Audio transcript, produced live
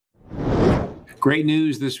Great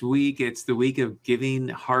news this week. It's the week of Giving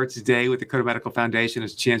Hearts Day with the Dakota Medical Foundation.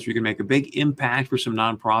 It's a chance where you can make a big impact for some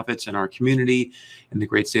nonprofits in our community in the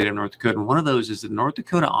great state of North Dakota. And one of those is the North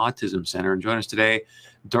Dakota Autism Center. And join us today,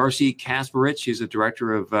 Darcy Kasperich. She's the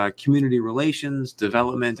Director of Community Relations,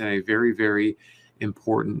 Development, and a very, very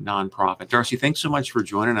important nonprofit. Darcy, thanks so much for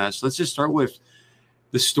joining us. Let's just start with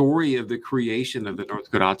the story of the creation of the North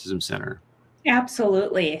Dakota Autism Center.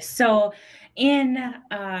 Absolutely. So in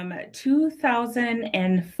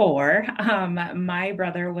 2004, my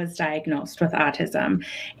brother was diagnosed with autism,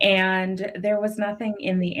 and there was nothing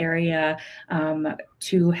in the area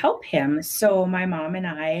to help him. So my mom and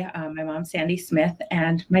I, my mom, Sandy Smith,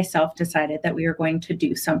 and myself decided that we were going to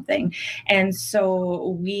do something. And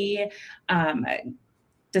so we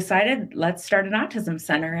decided, let's start an autism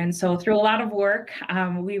center. And so through a lot of work,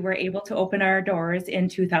 we were able to open our doors in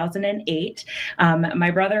 2008.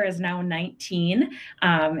 My brother is now 19.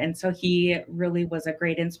 And so he really was a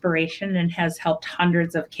great inspiration and has helped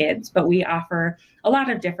hundreds of kids. But we offer a lot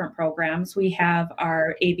of different programs. We have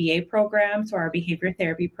our ABA program, so our behavior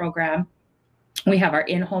therapy program. We have our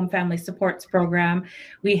in-home family supports program.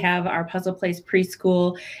 We have our Puzzle Place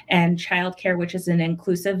preschool and childcare, which is an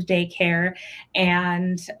inclusive daycare.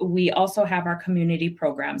 And we also have our community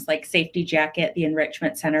programs like Safety Jacket, the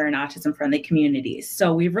Enrichment Center, and Autism Friendly Communities.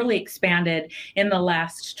 So we've really expanded in the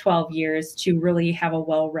last 12 years to really have a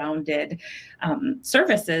well-rounded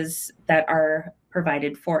services that are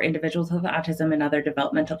provided for individuals with autism and other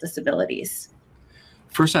developmental disabilities.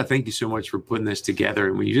 First, I thank you so much for putting this together.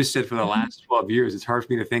 And when you just said for the last 12 years, it's hard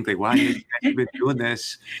for me to think like, wow, you've been doing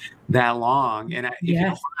this that long. And if you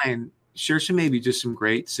don't mind, share maybe just some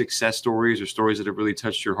great success stories or stories that have really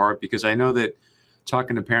touched your heart, because I know that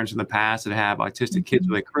talking to parents in the past that have autistic kids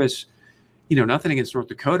like Chris, you know, nothing against North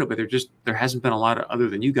Dakota, but there hasn't been a lot of, other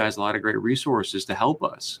than you guys, a lot of great resources to help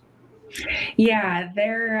us. Yeah,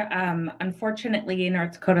 unfortunately,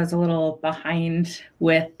 North Dakota is a little behind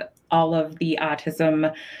with all of the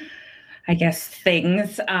autism, I guess,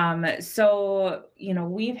 things. So, you know,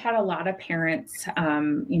 we've had a lot of parents,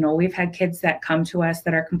 you know, we've had kids that come to us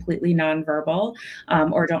that are completely nonverbal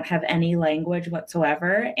or don't have any language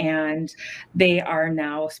whatsoever. And they are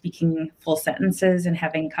now speaking full sentences and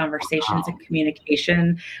having conversations and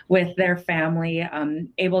communication with their family,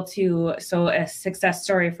 so a success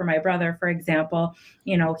story for my brother, for example,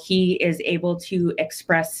 you know, he is able to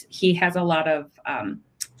express, he has a lot of,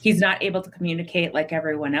 he's not able to communicate like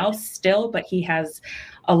everyone else still, but he has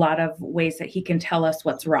a lot of ways that he can tell us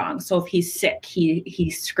what's wrong. So if he's sick, he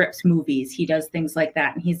scripts movies, he does things like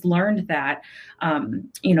that. And he's learned that,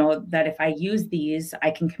 you know, that if I use these, I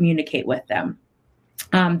can communicate with them.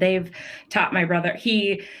 They've taught my brother,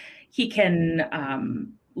 he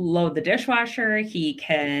can load the dishwasher, he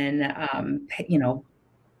can, you know,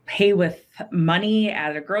 pay with money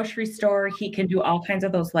at a grocery store. He can do all kinds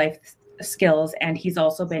of those life skills, and he's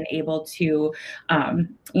also been able to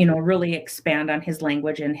you know, really expand on his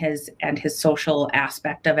language and his social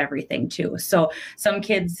aspect of everything too. So some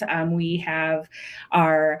kids we have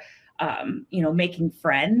are you know, making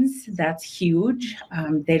friends. That's huge.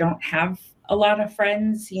 They don't have a lot of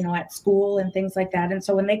friends, you know, at school and things like that. And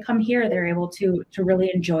so when they come here, they're able to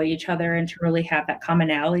really enjoy each other and to really have that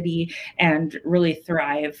commonality and really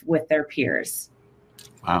thrive with their peers.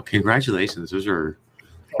 Wow, congratulations. Those are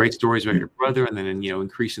great stories about your brother, and then, you know,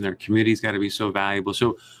 increasing their community's got to be so valuable.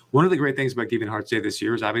 So one of the great things about Giving Hearts Day this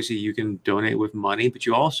year is obviously you can donate with money, but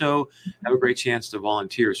you also have a great chance to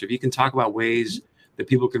volunteer. So if you can talk about ways that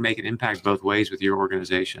people can make an impact both ways with your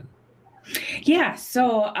organization. Yeah,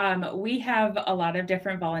 so we have a lot of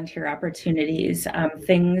different volunteer opportunities,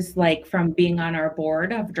 things like from being on our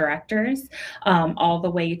board of directors, all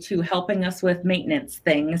the way to helping us with maintenance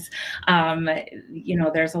things. You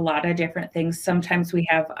know, there's a lot of different things. Sometimes we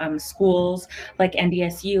have schools like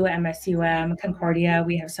NDSU, MSUM, Concordia.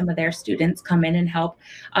 We have some of their students come in and help.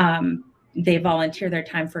 They volunteer their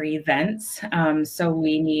time for events. So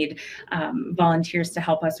we need volunteers to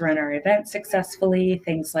help us run our events successfully,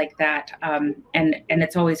 things like that. And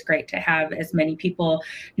it's always great to have as many people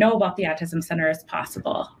know about the Autism Center as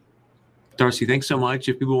possible. Darcy, thanks so much.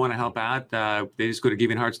 If people want to help out, they just go to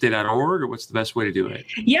givingheartsday.org, or what's the best way to do it?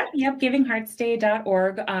 Yep,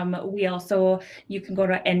 givingheartsday.org. We also, you can go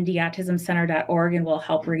to ndautismcenter.org and we'll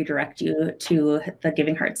help redirect you to the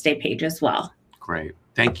Giving Hearts Day page as well. Great.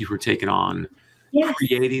 Thank you for taking on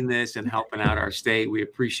creating this and helping out our state. We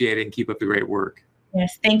appreciate it, and keep up the great work.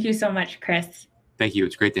 Yes. Thank you so much, Chris. Thank you.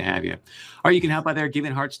 It's great to have you. All right. You can help out there at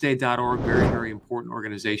givingheartsday.org. Very, very important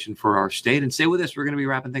organization for our state. And stay with us. We're going to be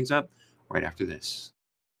wrapping things up right after this.